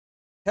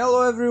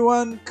Hello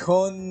everyone,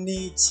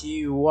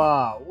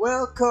 konnichiwa.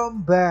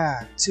 Welcome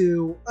back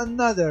to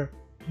another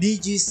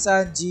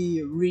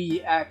nijisanji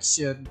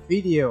reaction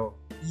video.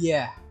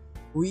 Yeah,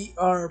 we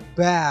are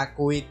back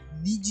with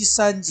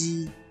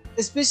nijisanji,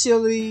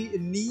 especially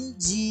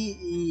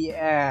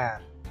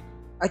NIJIEN.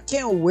 I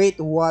can't wait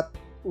what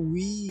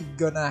we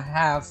gonna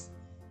have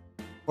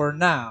for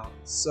now.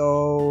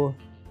 So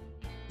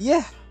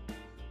yeah,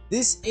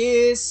 this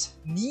is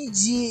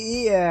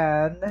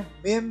NIJIEN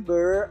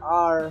member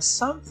or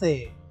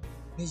something.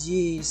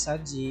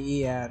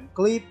 nijisanji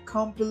clip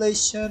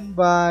compilation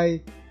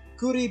by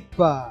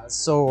Kuripa.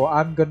 So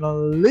I'm gonna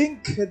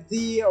link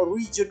the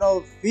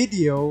original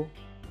video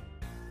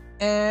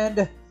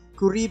and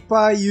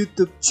Kuripa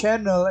YouTube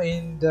channel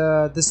in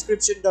the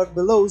description down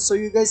below, so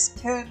you guys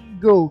can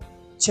go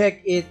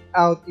check it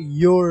out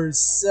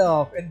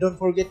yourself, and don't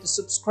forget to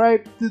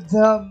subscribe to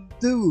them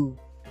too.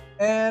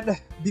 And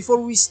before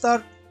we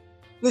start,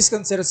 please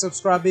consider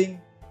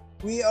subscribing.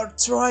 We are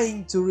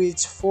trying to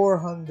reach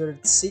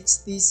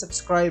 460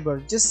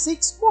 subscribers. Just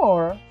 6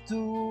 more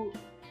to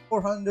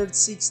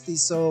 460.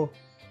 So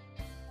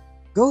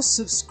go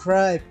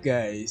subscribe,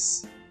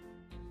 guys.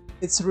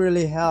 It's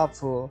really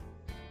helpful.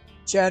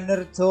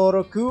 Channel登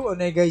録お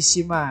願い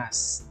しま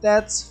す.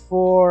 That's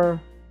for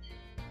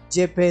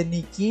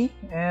Japaniki.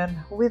 And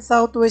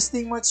without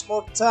wasting much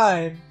more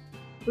time,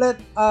 let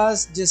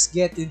us just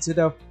get into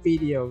the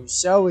video,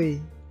 shall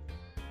we?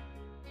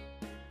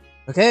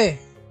 Okay,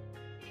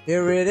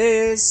 here it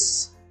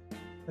is.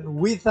 And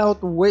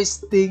without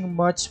wasting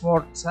much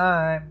more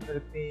time,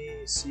 let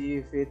me see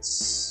if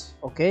it's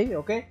okay.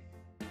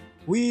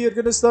 We are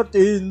gonna start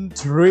in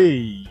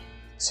 3,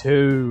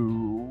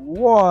 2,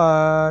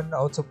 1.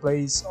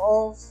 Autoplays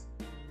off.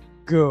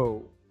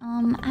 Go.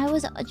 I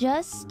was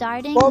just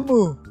starting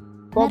Metal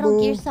Metal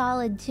Gear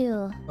Solid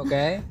 2.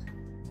 Okay.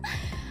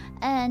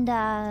 And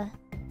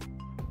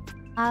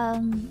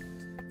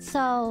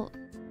so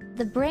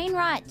the brain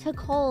rot took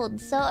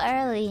hold so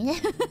early.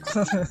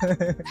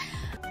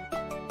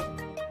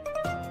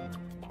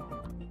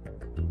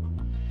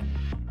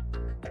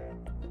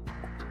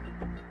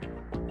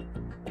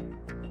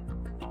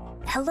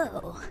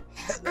 Hello,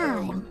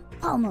 I'm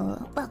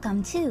Pomu.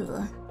 Welcome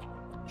to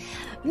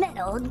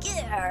Metal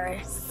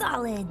Gear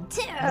Solid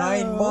 2.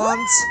 9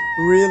 months?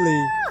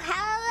 Really?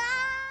 Hello!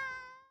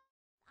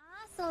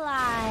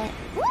 Ocelot!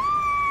 Woo!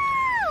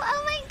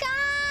 Oh my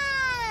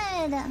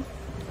god!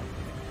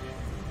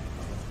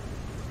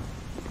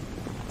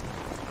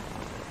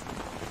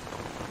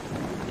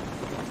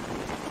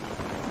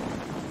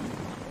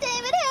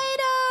 David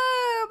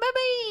Hayter!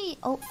 Baby!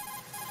 Oh.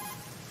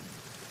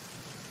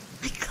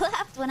 I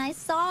clapped when I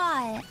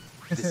saw it.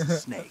 This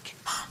is Snake.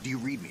 Do you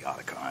read me,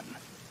 Otacon?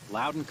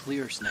 Loud and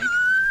clear, Snake.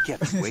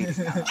 Kept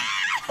waiting now.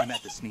 I'm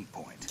at the sneak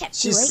point.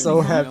 She's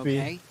so happy.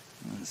 Okay?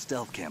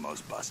 Stealth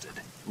camo's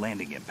busted.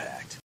 Landing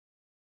impact.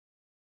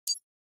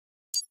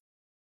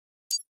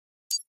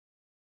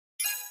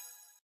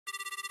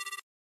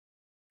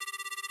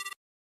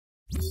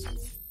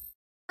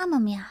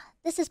 Amamiya,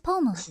 this is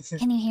Pomu.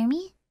 Can you hear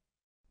me?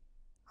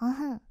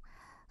 Who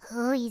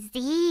is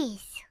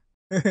this?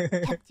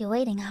 Kept you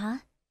waiting, huh?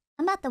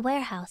 I'm at the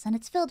warehouse and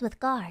it's filled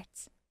with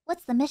guards.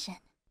 What's the mission?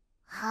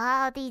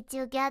 How did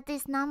you get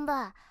this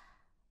number?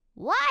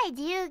 Why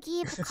do you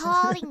keep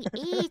calling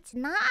each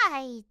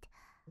night?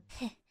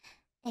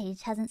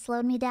 Age hasn't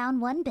slowed me down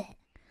one bit.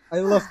 I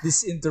love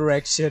this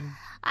interaction.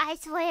 I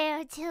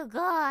swear to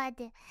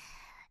God,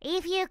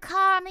 if you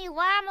call me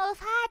one more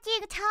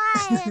fucking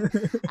time,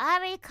 I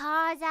will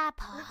call the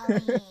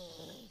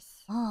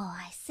police. Oh,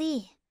 I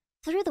see.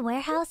 Through the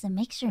warehouse and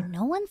make sure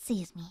no one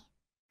sees me.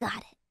 Got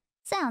it.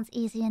 Sounds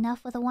easy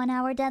enough with a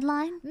 1-hour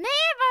deadline.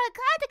 Never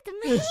contact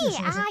me.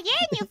 I am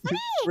you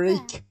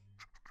freak.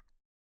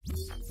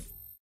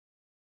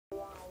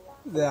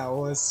 That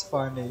was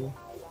funny.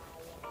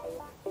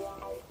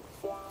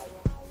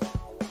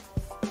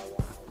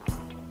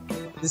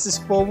 This is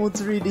Pomu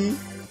 3D.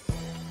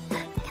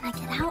 Can I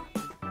get out?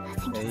 I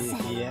think it's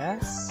safe.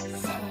 Yes.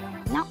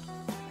 No.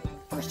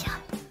 Push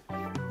up.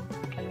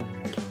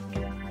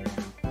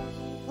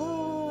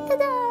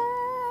 Ta-da!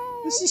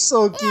 This is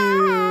so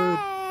cute.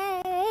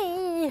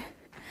 Yay!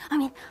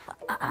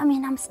 I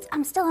mean, I'm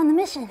still on the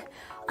mission.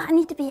 I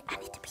need to be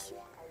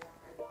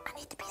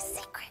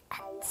secret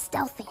and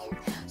stealthy.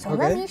 So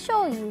let me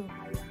show you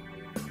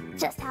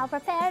just how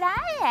prepared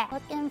I am.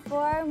 Looking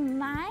for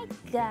my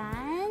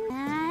gun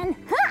and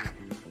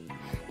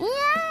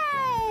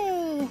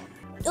yay!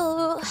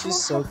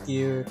 She's so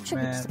cute,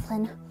 Trigger man.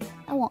 discipline.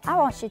 I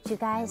won't shoot you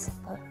guys.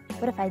 But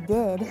what if I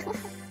did?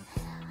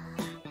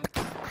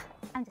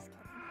 I'm just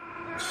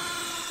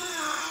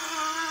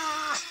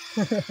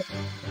kidding.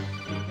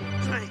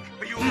 Snake,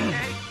 are you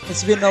okay?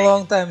 It's been a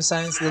long time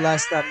since the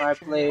last time I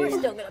played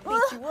Still gonna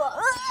beat you up.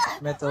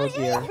 Metal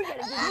Gear. We're gonna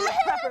give you a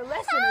proper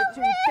lesson or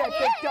two,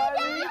 Pepper,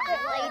 darling.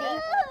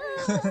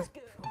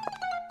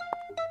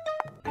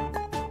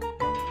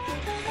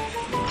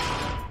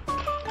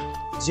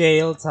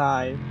 Jail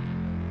time.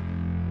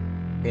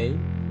 Okay,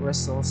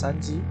 wrestle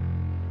Sanji.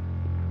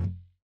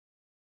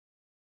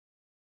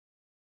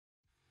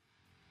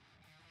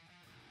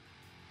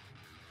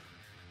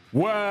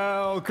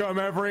 Welcome,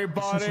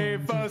 everybody.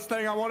 First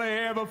thing I want to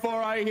hear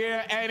before I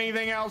hear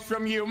anything else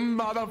from you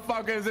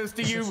motherfuckers is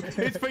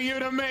it's for you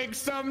to make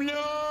some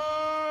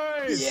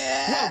noise.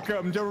 Yeah.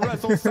 Welcome to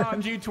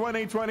WrestleSanji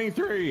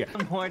 2023.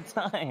 One more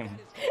time.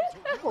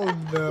 Oh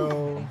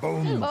no.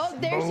 Boom. Oh,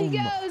 there she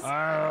goes.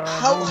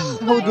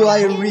 How do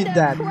I read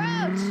that?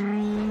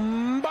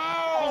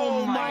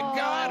 Oh my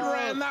God,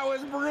 Ren, that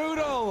was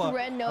brutal.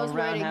 Ren knows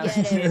where to get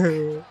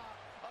it.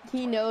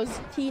 He knows.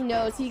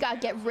 He got to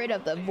get rid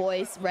of the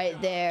voice right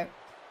there.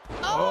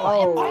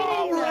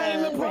 Oh,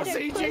 Ren, the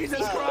pussy,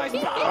 Jesus Christ.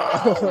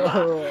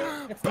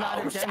 It's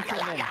not a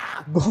gentleman.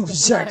 Boom Not a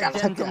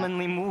shakalaka.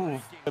 gentlemanly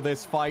move.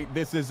 This fight,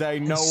 this is a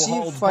no Is she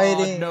holds fighting-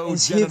 barred, no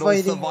is she genital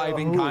fighting-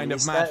 surviving who kind of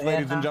is match, that,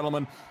 ladies and Anna?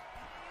 gentlemen.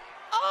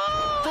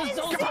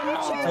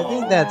 I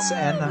think that's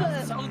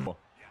Anna.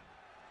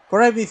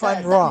 Correct me if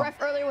I'm The wrong.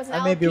 ref earlier was I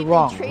an may be LP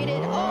wrong.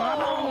 traded.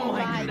 Oh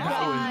my That was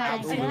God.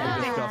 absolutely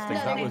disgusting.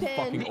 That was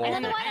fucking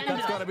awful.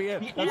 That's gotta be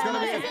it. That's gotta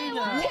be it.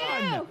 1,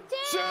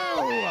 2,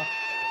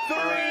 3.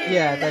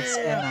 Yeah, that's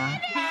Anna.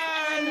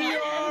 And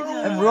you're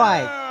I'm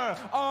right.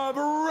 of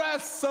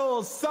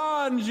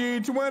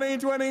WrestleSanji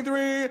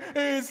 2023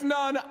 is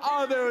none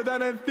other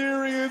than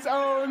Ethereum's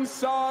own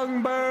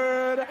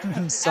Songbird.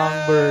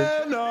 Songbird.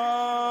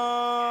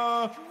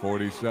 Anna.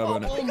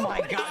 47. Oh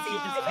my God, he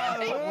just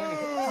can't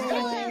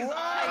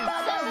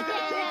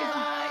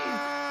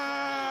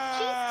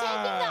She's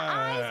taking the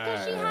eyes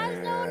because she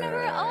has none of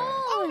her own.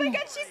 Oh my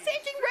God, she's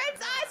taking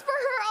Red's eyes for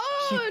her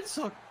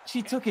own.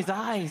 She took his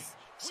eyes.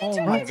 She Oh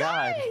took my his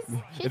God. eyes.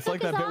 It's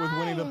like that bit with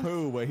Winnie the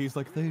Pooh where he's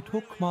like, they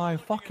took my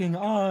fucking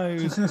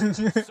eyes.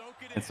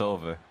 It's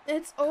over.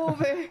 It's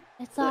over.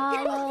 It's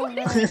all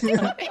over.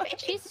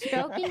 She's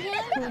stroking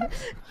him.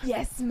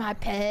 Yes, my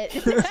pet.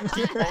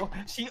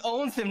 She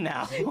owns him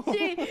now.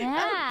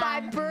 Yeah. By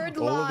bird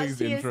All of laws, these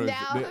he is intros,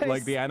 now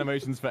like the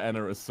animations for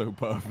Anna are so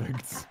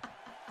perfect.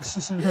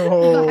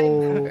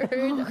 No.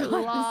 bird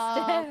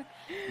law.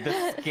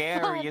 The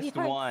scariest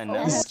one.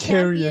 The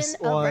scariest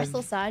Champion one. of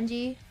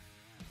WrestleSanji.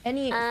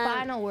 Any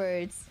final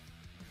words?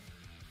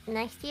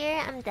 Next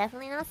year, I'm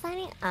definitely not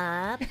signing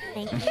up.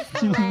 Thank you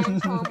to Len,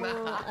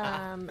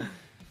 Tomo,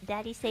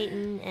 Daddy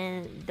Satan,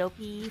 and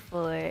Dopey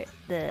for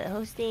the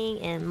hosting,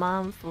 and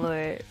Mom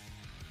for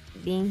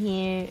being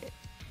here.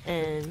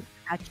 And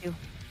Got you.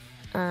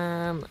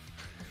 yeah.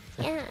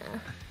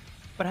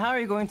 But how are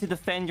you going to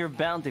defend your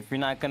belt if you're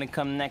not going to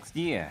come next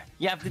year?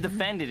 You have to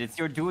defend it. It's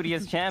your duty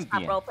as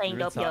champion. Stop role playing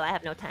Dopey. I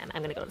have no time.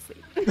 I'm gonna go to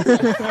sleep.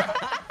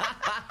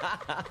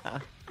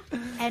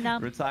 And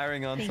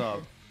Retiring on top.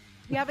 do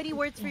you have any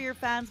words for your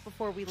fans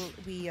before we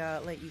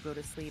let you go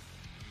to sleep?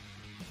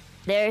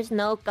 There's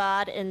no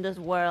God in this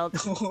world.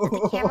 Did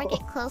the camera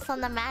get close on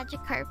the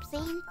magic carp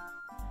scene?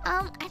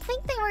 I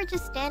think they were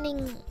just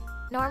standing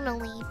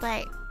normally,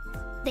 but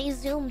they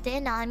zoomed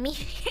in on me.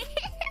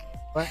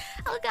 What?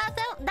 Oh God,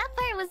 that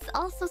part was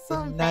also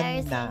so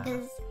embarrassing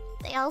because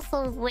they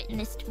also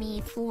witnessed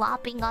me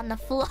flopping on the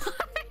floor.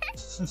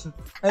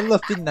 I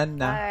love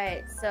Pinana.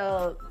 Alright,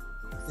 so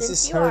This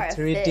since is you her are a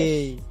 3D.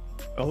 fish,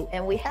 Oh.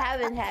 and we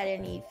haven't had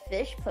any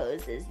fish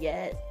poses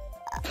yet,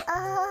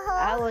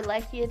 I would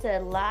like you to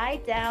lie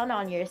down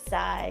on your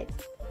side.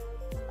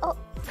 Oh,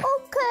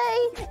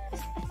 okay.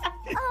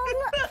 I'm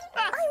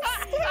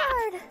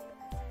scared.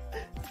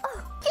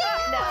 Oh,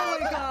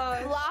 Now,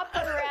 flop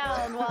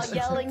around while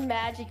yelling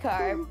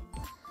Magikarp.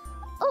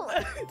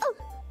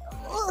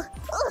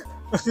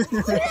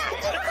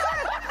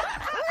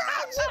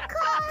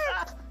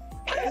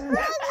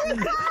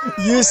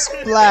 You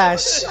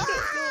splash.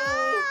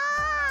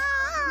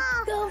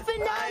 Go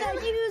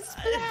banana, you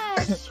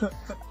splash!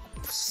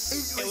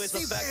 It was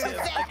effective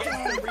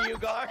against the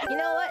Ryugar. You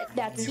know what?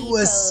 That's It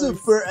was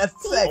super effective.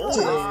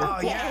 Oh,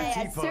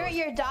 Yeah, assert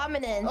your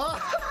dominance.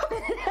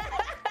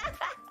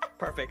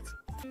 Perfect.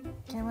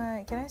 Can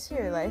I see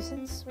your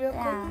license real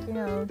quick? You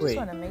know, just Wait.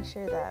 want to make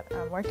sure that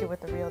I'm working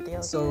with the real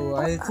deal. So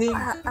I think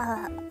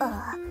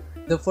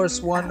the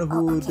first one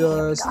who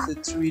does the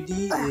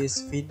 3D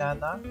is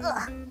Finana.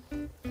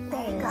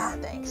 there you go.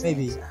 Thanks.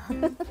 Maybe.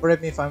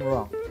 Correct me if I'm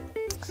wrong.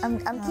 I'm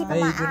keeping I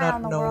my do eye not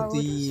on the know world.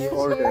 the Says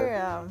order.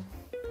 here,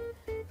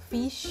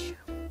 fish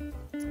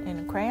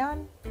and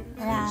crayon.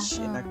 Yeah. Fish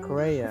in a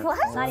crayon. What?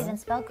 It's not even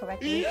spelled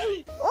correctly.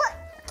 What?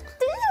 Did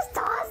you just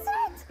toss it?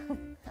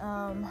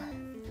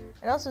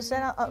 It also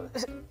said,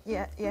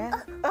 yeah.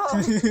 Wow.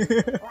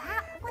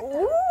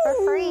 For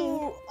free.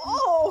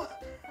 Oh,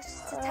 It's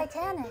just a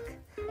Titanic.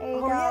 There you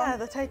oh go. yeah,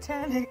 the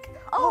Titanic.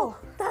 Oh,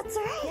 that's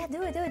right. Yeah,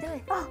 do it.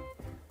 Oh,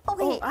 okay.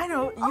 Oh, I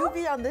know. You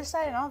be on this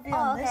side and I'll be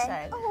on this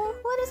side. Oh,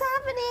 what is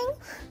happening?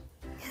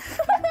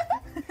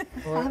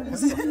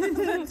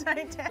 The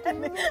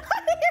Titanic.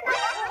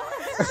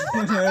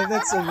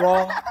 That's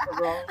wrong.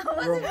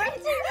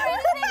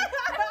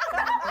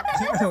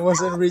 I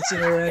wasn't reaching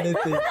or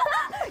anything.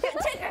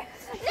 Take her.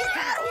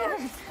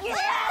 Bring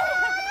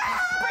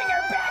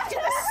her back to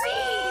the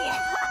sea!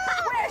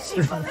 Where she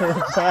Bring her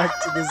back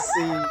to the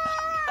sea,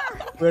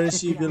 where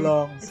she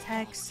belongs.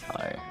 Text.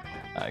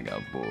 I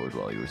got bored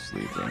while you were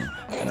sleeping.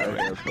 And I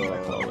ran up my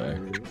collar.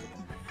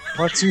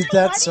 What's with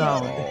that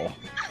sound?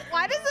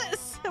 Why does it?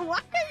 Why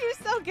are you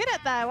so good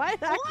at that? Why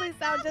does it actually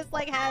sound just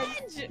like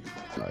Hedge?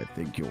 I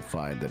think you'll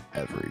find that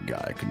every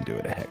guy can do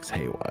a Hex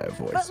Haywire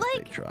voice But, if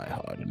like- they try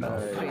hard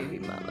enough. Baby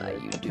mama,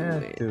 you do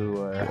Can't it.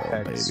 do a Girl,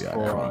 hex baby, I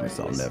voice. promise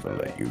I'll never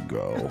let you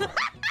go.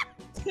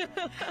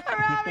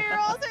 Robbie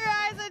rolls her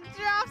eyes and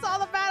drops all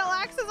the battle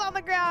axes on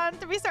the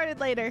ground to be started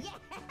later.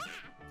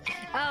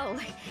 Oh,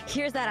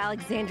 here's that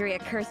Alexandria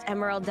cursed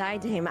emerald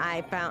diadem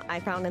I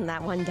found in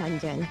that one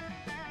dungeon.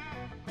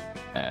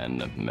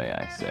 And may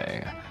I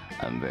say,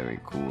 I'm very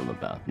cool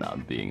about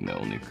not being the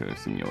only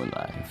curse in your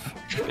life.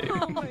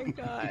 Oh my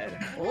god.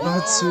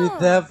 What's with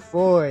that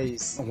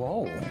voice?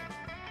 Whoa.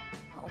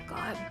 Oh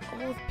god,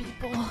 old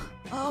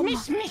people.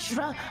 Miss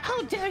Mishra,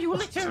 how dare you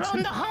litter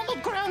on the hollow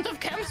ground of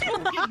Camp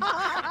Spooky?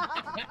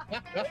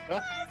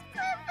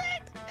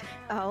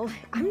 Oh,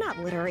 I'm not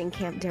littering,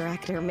 Camp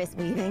Director, Miss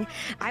Weaving.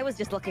 I was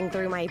just looking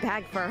through my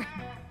bag for...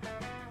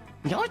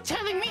 You're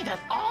telling me that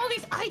all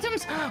these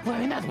items were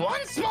in that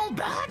one small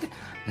bag?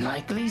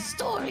 Likely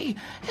story.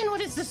 And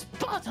what is this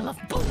bottle of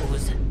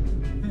booze?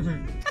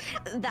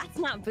 That's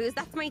not booze,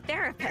 that's my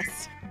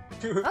therapist.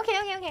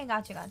 Okay,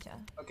 gotcha.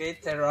 Okay,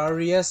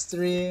 Terraria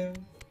stream.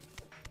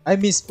 I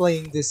miss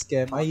playing this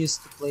game. I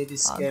used to play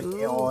this game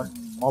on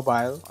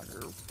mobile.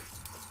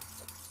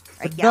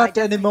 But Yeah, I not definitely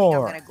think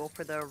anymore. I'm gonna go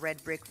for the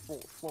red brick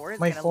floor. It's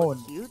My gonna phone.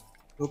 Look cute.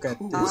 Look at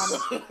this.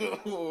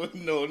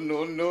 No.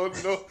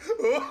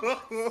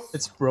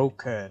 It's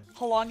broken.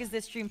 How long is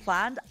this stream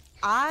planned?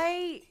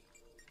 I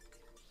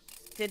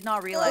did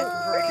not realize we've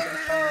already been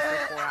streaming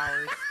for 4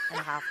 hours and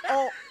a half.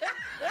 Oh,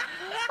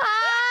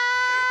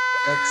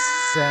 That's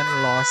Zen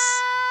loss.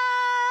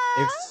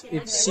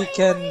 If she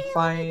can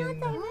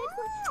find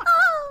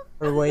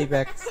her way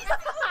back.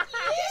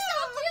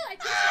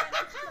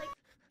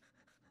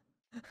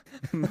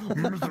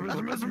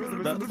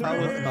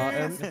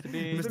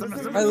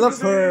 I love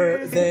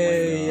her,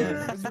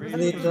 the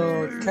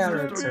little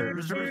character.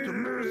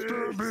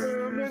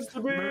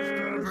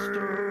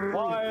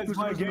 Why is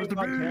my game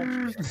not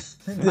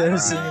They're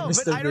singing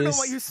Mr. But I don't know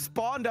why Beast. you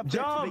spawned up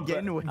there to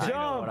begin with. I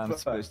know what I'm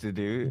supposed to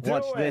do. Do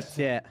Watch it. this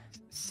shit.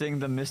 Sing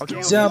the Mr.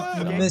 Okay, Jump,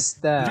 okay.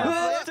 missed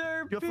that.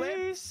 You flip?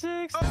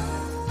 B6.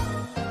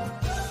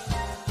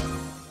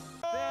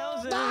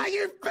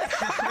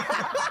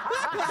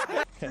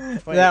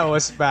 That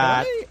was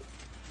bad.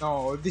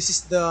 No, this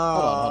is the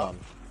Hold on.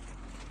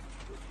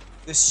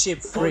 the ship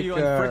Oh, you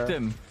unfricked freaker.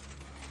 him.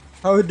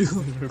 How do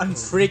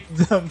unfreak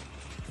them?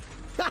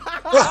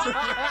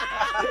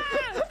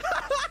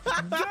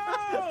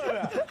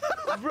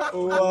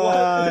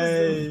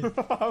 Why?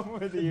 Oh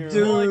my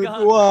Dude,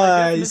 God.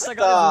 why? I guess I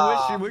got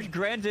Stop. his wish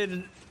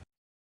granted.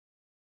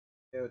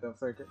 Ew, don't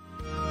forget.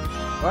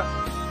 What?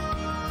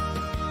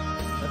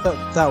 I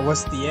thought that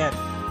was the end.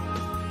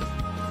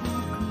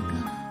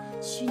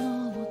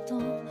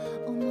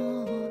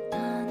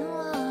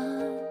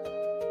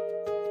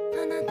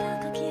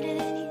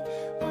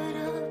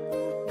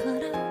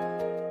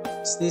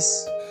 What's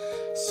this?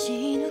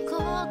 死ぬこ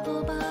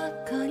とば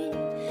かり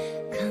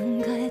考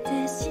え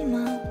てしま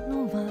う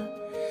のは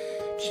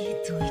き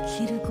っと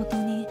生きること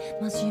に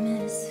真面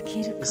目す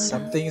ぎるから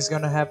Something is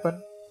gonna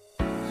happen?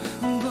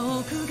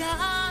 僕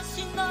が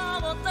死の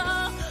うと思っ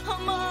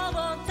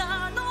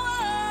たのは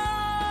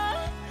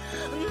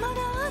まだ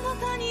あな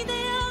たに出会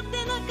って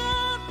なか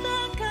っ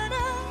たから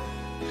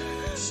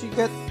She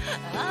got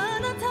あ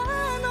なた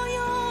の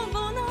よう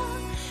な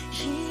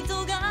人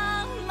が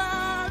生ま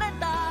れ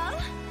た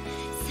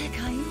世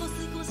界を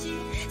少し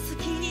好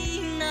き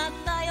になっ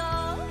たよあ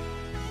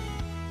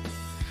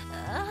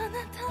な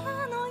た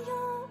のよ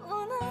う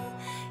な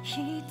人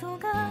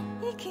が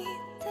生き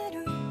てる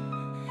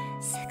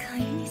世界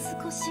に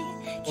少し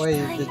期 Wait,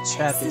 待 the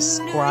chat is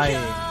するよ crying.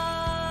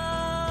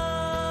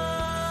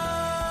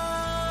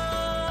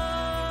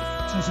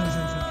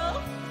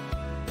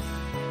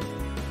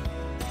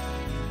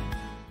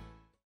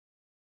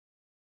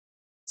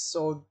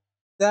 So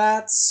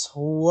that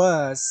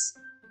was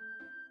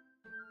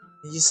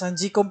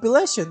Nijisanji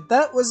compilation.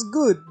 That was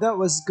good. That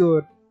was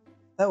good.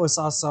 That was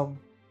awesome.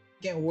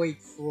 Can't wait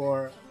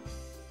for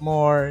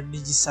more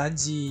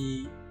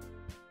Nijisanji,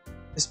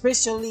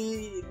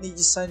 especially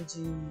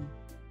Nijisanji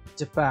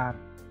Japan.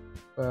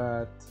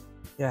 But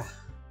yeah,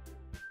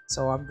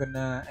 so I'm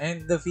gonna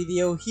end the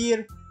video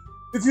here.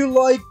 If you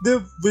like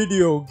the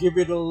video, give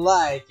it a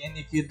like, and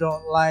if you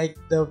don't like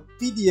the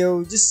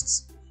video,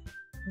 just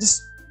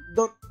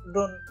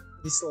don't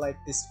dislike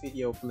this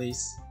video, please.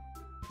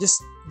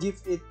 Just give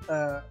it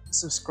a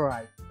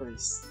subscribe,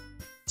 please.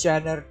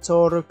 Channel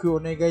登録お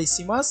願い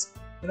します.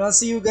 And I'll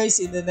see you guys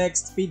in the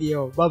next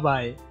video. Bye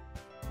bye.